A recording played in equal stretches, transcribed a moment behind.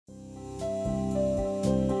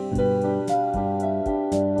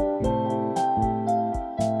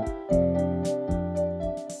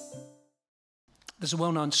There's a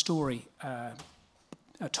well-known story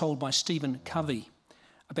told by Stephen Covey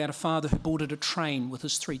about a father who boarded a train with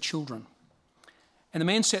his 3 children. And the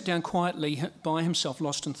man sat down quietly by himself,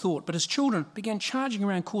 lost in thought, but his children began charging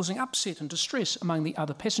around, causing upset and distress among the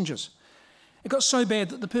other passengers. It got so bad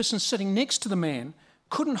that the person sitting next to the man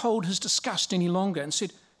couldn't hold his disgust any longer and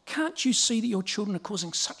said, "Can't you see that your children are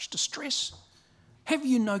causing such distress? Have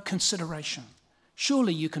you no consideration?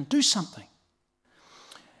 Surely you can do something."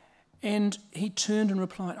 And he turned and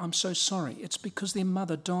replied, "I'm so sorry. It's because their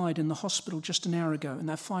mother died in the hospital just an hour ago and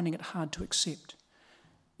they're finding it hard to accept."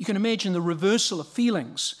 You can imagine the reversal of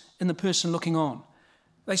feelings in the person looking on.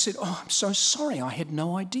 They said, "Oh, I'm so sorry. I had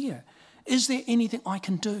no idea. Is there anything I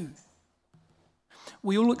can do?"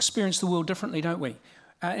 We all experience the world differently, don't we?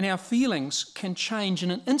 And our feelings can change in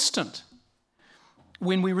an instant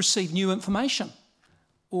when we receive new information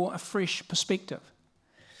or a fresh perspective.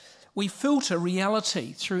 We filter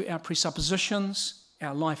reality through our presuppositions,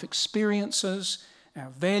 our life experiences, our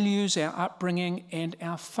values, our upbringing, and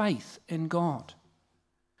our faith in God.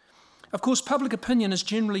 Of course, public opinion is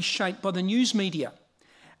generally shaped by the news media,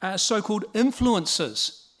 so-called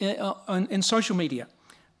influencers in social media,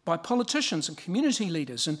 by politicians and community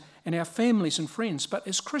leaders and our families and friends. But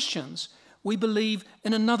as Christians, we believe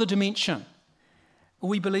in another dimension.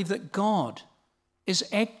 We believe that God is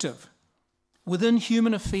active within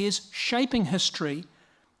human affairs, shaping history,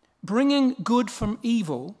 bringing good from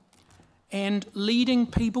evil, and leading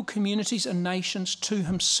people, communities, and nations to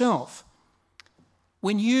himself.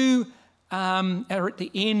 When you are at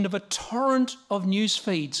the end of a torrent of news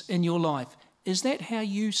feeds in your life, is that how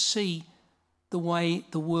you see the way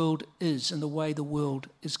the world is and the way the world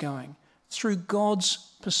is going? Through God's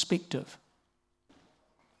perspective.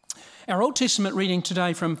 Our Old Testament reading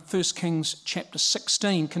today from 1 Kings chapter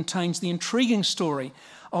 16 contains the intriguing story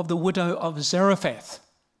of the widow of Zarephath.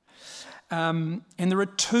 And there are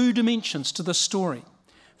 2 dimensions to this story.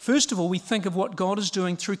 First of all, we think of what God is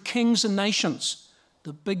doing through kings and nations,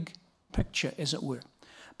 the big picture, as it were.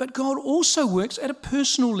 But God also works at a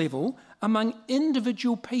personal level among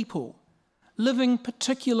individual people living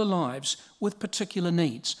particular lives with particular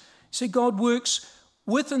needs. See, God works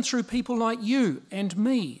with and through people like you and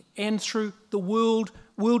me, and through the world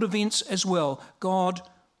events as well. God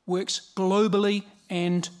works globally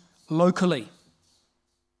and locally,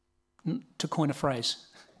 to coin a phrase,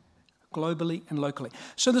 globally and locally.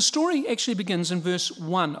 So the story actually begins in verse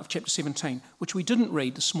 1 of chapter 17, which we didn't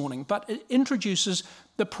read this morning, but it introduces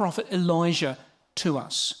the prophet Elijah to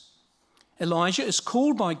us. Elijah is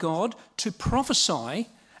called by God to prophesy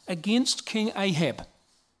against King Ahab.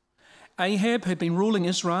 Ahab had been ruling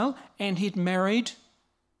Israel and he'd married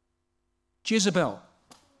Jezebel.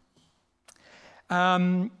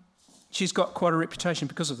 She's got quite a reputation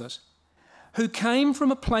because of this. Who came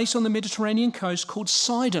from a place on the Mediterranean coast called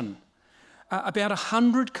Sidon, about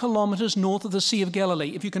 100 kilometres north of the Sea of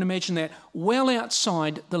Galilee, if you can imagine that, well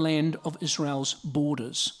outside the land of Israel's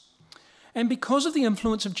borders. And because of the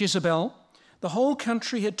influence of Jezebel, the whole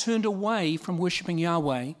country had turned away from worshipping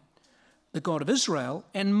Yahweh, the God of Israel,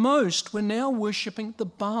 and most were now worshipping the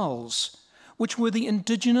Baals, which were the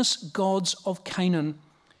indigenous gods of Canaan.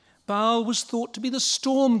 Baal was thought to be the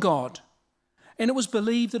storm god, and it was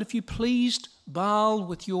believed that if you pleased Baal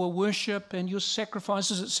with your worship and your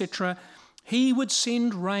sacrifices, etc., he would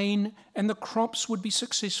send rain and the crops would be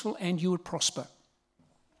successful and you would prosper.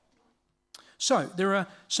 So there are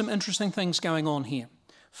some interesting things going on here.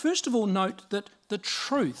 First of all, note that the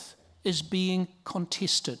truth is being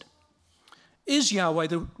contested. Is Yahweh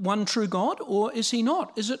the one true God, or is he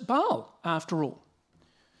not? Is it Baal, after all?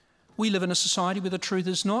 We live in a society where the truth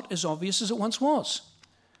is not as obvious as it once was.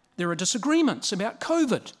 There are disagreements about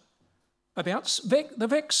COVID, about the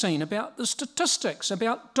vaccine, about the statistics,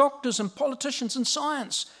 about doctors and politicians and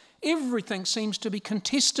science. Everything seems to be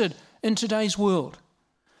contested in today's world.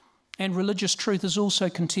 And religious truth is also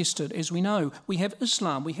contested, as we know. We have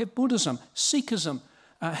Islam, we have Buddhism, Sikhism,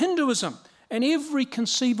 Hinduism, and every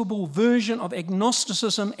conceivable version of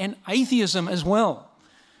agnosticism and atheism as well.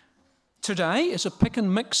 Today is a pick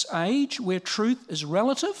and mix age where truth is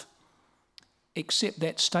relative, except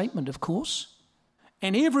that statement, of course,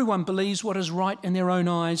 and everyone believes what is right in their own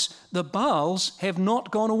eyes. The Baals have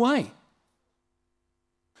not gone away.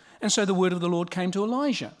 And so the word of the Lord came to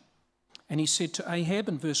Elijah, and he said to Ahab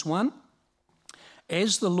in verse 1,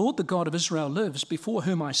 "As the Lord, the God of Israel, lives, before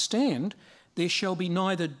whom I stand, there shall be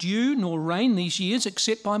neither dew nor rain these years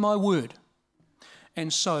except by my word."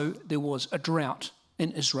 And so there was a drought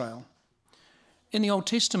in Israel. In the Old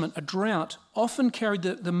Testament, a drought often carried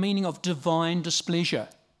the meaning of divine displeasure.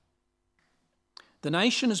 The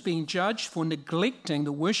nation is being judged for neglecting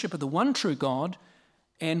the worship of the one true God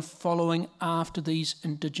and following after these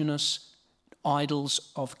indigenous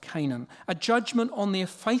idols of Canaan. A judgment on their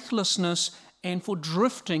faithlessness and for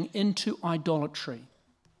drifting into idolatry.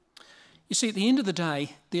 You see, at the end of the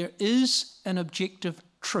day, there is an objective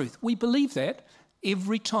truth. We believe that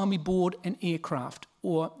every time we board an aircraft,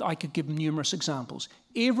 or I could give numerous examples.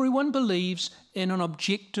 Everyone believes in an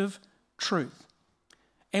objective truth.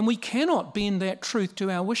 And we cannot bend that truth to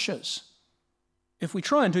our wishes. If we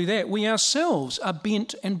try and do that, we ourselves are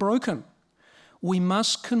bent and broken. We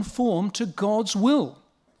must conform to God's will,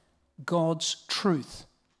 God's truth.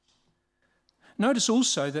 Notice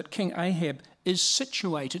also that King Ahab is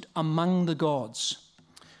situated among the gods.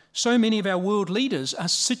 So many of our world leaders are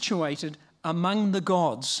situated among the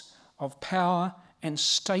gods of power and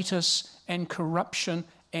status and corruption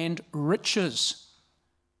and riches.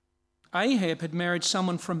 Ahab had married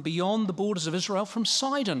someone from beyond the borders of Israel, from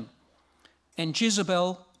Sidon, and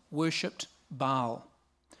Jezebel worshipped Baal.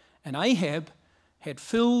 And Ahab had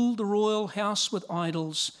filled the royal house with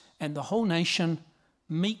idols, and the whole nation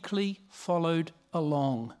meekly followed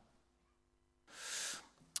along.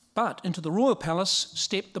 But into the royal palace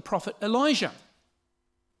stepped the prophet Elijah,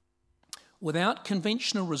 without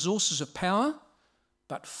conventional resources of power,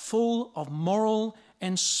 but full of moral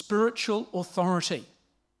and spiritual authority.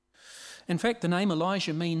 In fact, the name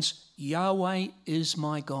Elijah means Yahweh is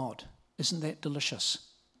my God. Isn't that delicious?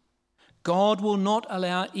 God will not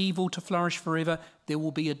allow evil to flourish forever. There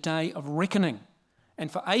will be a day of reckoning.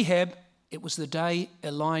 And for Ahab, it was the day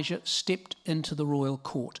Elijah stepped into the royal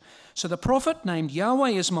court. So the prophet named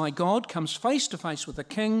Yahweh is my God comes face to face with the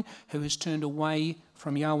king who has turned away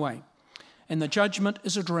from Yahweh. And the judgment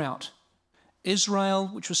is a drought. Israel,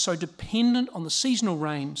 which was so dependent on the seasonal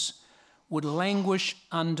rains, would languish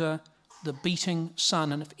under the beating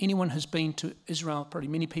sun. And if anyone has been to Israel, probably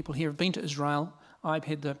many people here have been to Israel. I've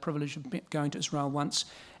had the privilege of going to Israel once.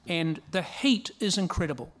 And the heat is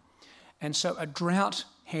incredible. And so a drought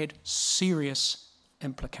had serious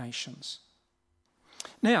implications.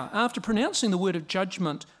 Now, after pronouncing the word of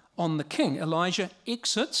judgment on the king, Elijah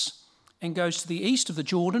exits and goes to the east of the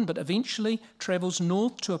Jordan, but eventually travels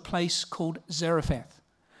north to a place called Zarephath,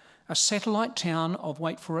 a satellite town of,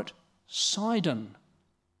 wait for it, Sidon.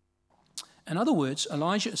 In other words,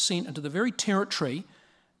 Elijah is sent into the very territory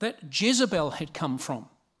that Jezebel had come from.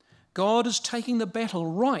 God is taking the battle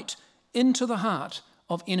right into the heart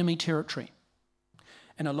of enemy territory.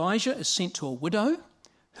 And Elijah is sent to a widow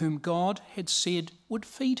whom God had said would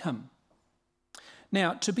feed him.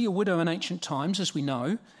 Now, to be a widow in ancient times, as we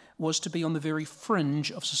know, was to be on the very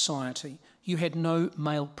fringe of society. You had no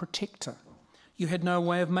male protector. You had no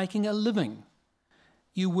way of making a living.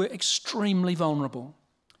 You were extremely vulnerable.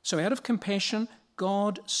 So out of compassion,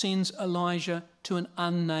 God sends Elijah to an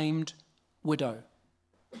unnamed widow.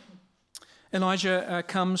 Elijah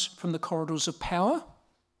comes from the corridors of power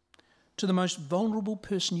to the most vulnerable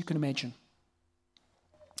person you can imagine.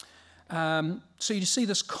 So you see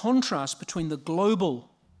this contrast between the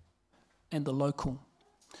global and the local.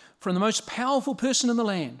 From the most powerful person in the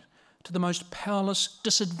land to the most powerless,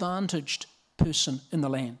 disadvantaged person in the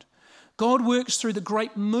land. God works through the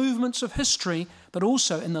great movements of history, but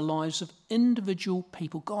also in the lives of individual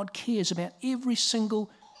people. God cares about every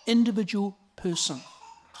single individual person.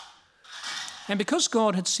 And because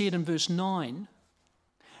God had said in verse 9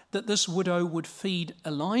 that this widow would feed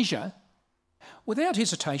Elijah, without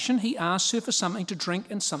hesitation, he asks her for something to drink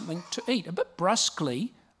and something to eat. A bit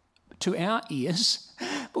brusquely to our ears,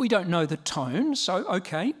 but we don't know the tone, so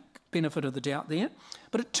okay, benefit of the doubt there.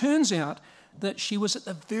 But it turns out that she was at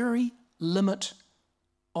the very limit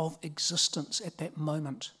of existence at that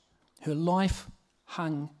moment. Her life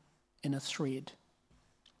hung in a thread.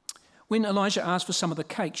 When Elijah asked for some of the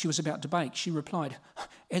cake she was about to bake, she replied,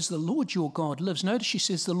 "As the Lord your God lives." Notice she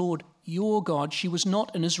says the Lord your God. She was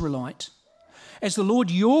not an Israelite. "As the Lord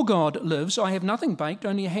your God lives, I have nothing baked,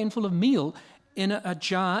 only a handful of meal in a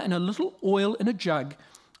jar and a little oil in a jug.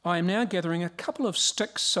 I am now gathering a couple of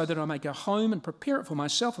sticks so that I may go home and prepare it for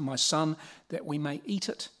myself and my son, that we may eat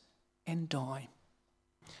it and die."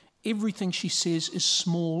 Everything she says is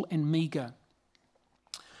small and meagre.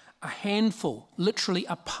 A handful, literally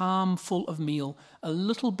a palmful of meal, a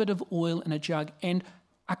little bit of oil in a jug, and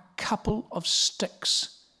a couple of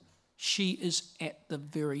sticks. She is at the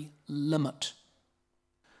very limit.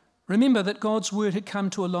 Remember that God's word had come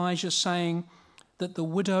to Elijah saying that the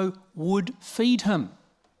widow would feed him.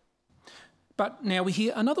 But now we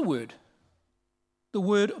hear another word, the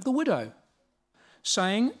word of the widow,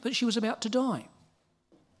 saying that she was about to die.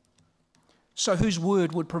 So whose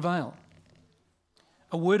word would prevail?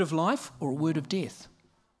 A word of life or a word of death?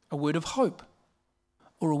 A word of hope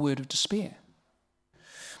or a word of despair?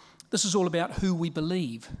 This is all about who we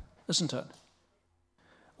believe, isn't it?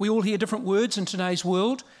 We all hear different words in today's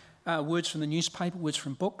world, words from the newspaper, words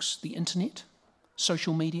from books, the internet,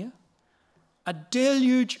 social media. A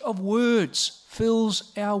deluge of words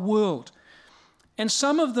fills our world. And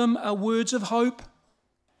some of them are words of hope,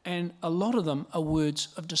 and a lot of them are words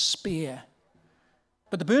of despair.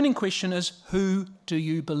 But the burning question is, who do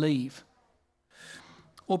you believe?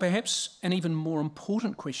 Or perhaps an even more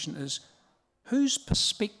important question is, whose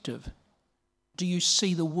perspective do you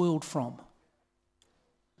see the world from?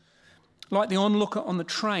 Like the onlooker on the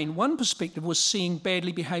train, one perspective was seeing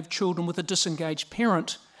badly behaved children with a disengaged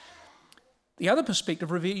parent. The other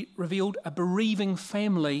perspective revealed a bereaving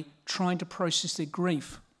family trying to process their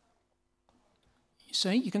grief. You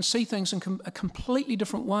see, you can see things in a completely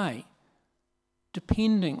different way,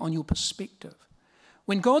 depending on your perspective.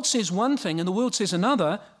 When God says one thing and the world says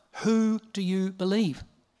another, who do you believe?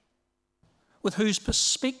 With whose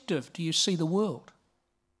perspective do you see the world?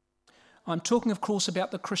 I'm talking, of course,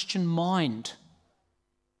 about the Christian mind.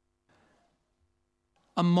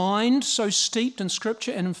 A mind so steeped in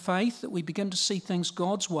Scripture and in faith that we begin to see things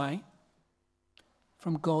God's way,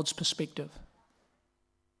 from God's perspective.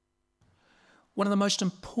 One of the most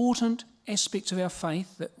important aspects of our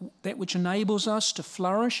faith, that which enables us to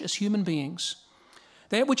flourish as human beings,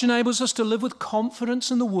 that which enables us to live with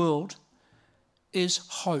confidence in the world, is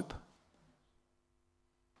hope.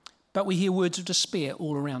 But we hear words of despair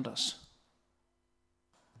all around us.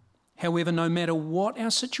 However, no matter what our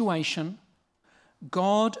situation,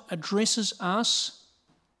 God addresses us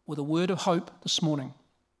with a word of hope this morning.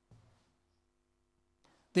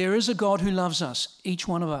 There is a God who loves us, each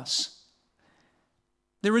one of us.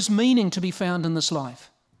 There is meaning to be found in this life.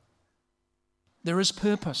 There is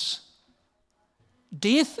purpose.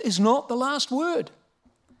 Death is not the last word.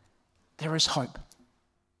 There is hope.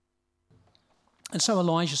 And so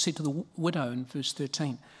Elijah said to the widow in verse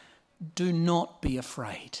 13, do not be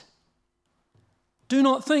afraid. Do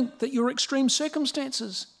not think that your extreme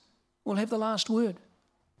circumstances will have the last word.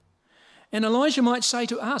 And Elijah might say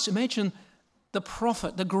to us, imagine the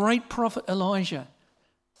prophet, the great prophet Elijah,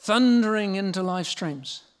 thundering into life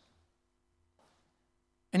streams.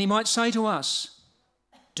 And he might say to us,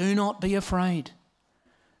 do not be afraid.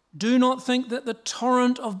 Do not think that the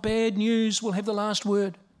torrent of bad news will have the last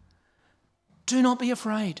word. Do not be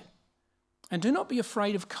afraid. And do not be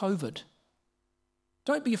afraid of COVID.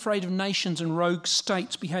 Don't be afraid of nations and rogue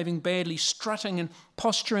states behaving badly, strutting and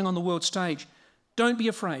posturing on the world stage. Don't be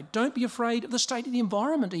afraid. Don't be afraid of the state of the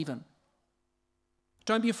environment even.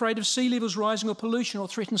 Don't be afraid of sea levels rising or pollution or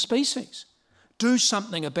threatened species. Do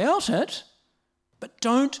something about it, but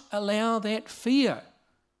don't allow that fear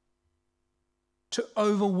to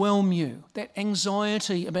overwhelm you, that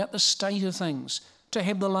anxiety about the state of things, to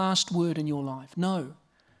have the last word in your life. No,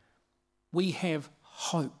 we have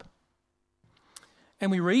hope. And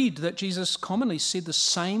we read that Jesus commonly said the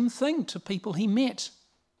same thing to people he met.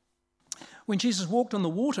 When Jesus walked on the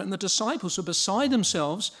water and the disciples were beside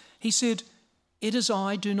themselves, he said, it is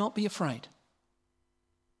I, do not be afraid.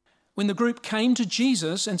 When the group came to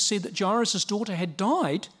Jesus and said that Jairus' daughter had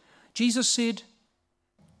died, Jesus said,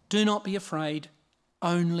 do not be afraid,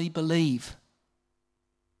 only believe.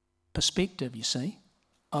 Perspective, you see,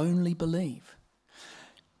 only believe.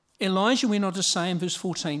 Elijah went on to say in verse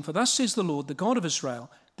 14, for thus says the Lord, the God of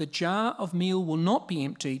Israel, the jar of meal will not be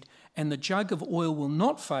emptied and the jug of oil will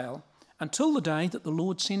not fail until the day that the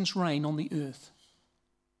Lord sends rain on the earth.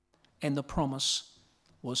 And the promise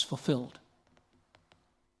was fulfilled.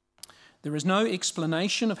 There is no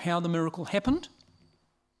explanation of how the miracle happened.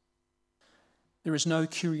 There is no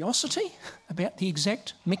curiosity about the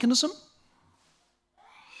exact mechanism.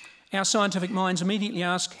 Our scientific minds immediately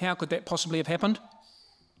ask, how could that possibly have happened?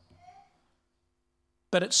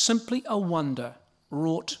 But it's simply a wonder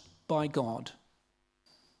wrought by God.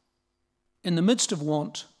 In the midst of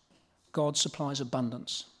want, God supplies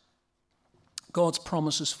abundance. God's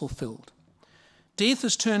promise is fulfilled. Death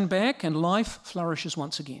is turned back and life flourishes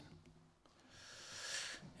once again.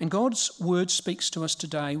 And God's word speaks to us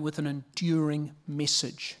today with an enduring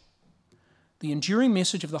message. The enduring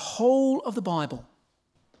message of the whole of the Bible.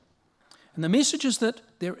 And the message is that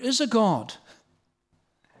there is a God.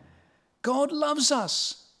 God loves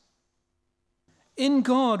us. In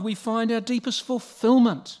God we find our deepest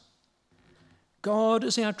fulfillment. God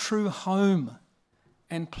is our true home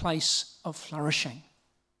and place of flourishing.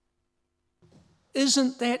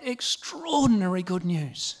 Isn't that extraordinary good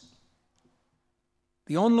news?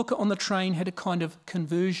 The onlooker on the train had a kind of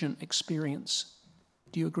conversion experience.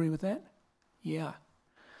 Do you agree with that? Yeah.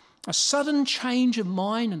 A sudden change of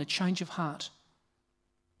mind and a change of heart.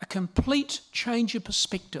 A complete change of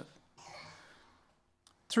perspective.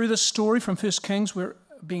 Through this story from 1 Kings, we're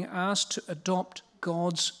being asked to adopt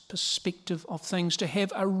God's perspective of things, to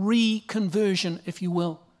have a reconversion, if you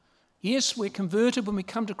will. Yes, we're converted when we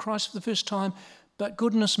come to Christ for the first time, but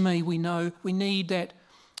goodness me, we know we need that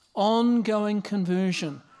ongoing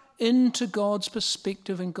conversion into God's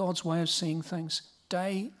perspective and God's way of seeing things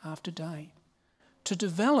day after day, to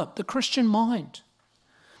develop the Christian mind,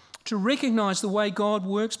 to recognize the way God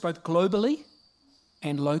works both globally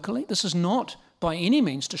and locally. This is not by any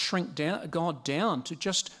means to shrink God down, to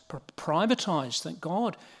just privatize that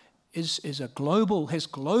God is a global, has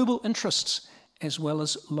global interests as well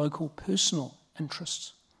as local personal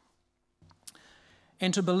interests.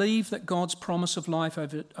 And to believe that God's promise of life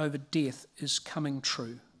over death is coming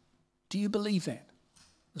true. Do you believe that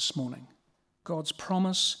this morning? God's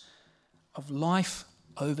promise of life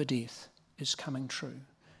over death is coming true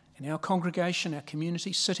in our congregation, our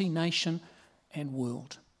community, city, nation, and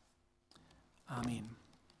world. Amen.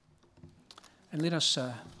 And let us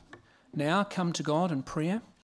now come to God in prayer.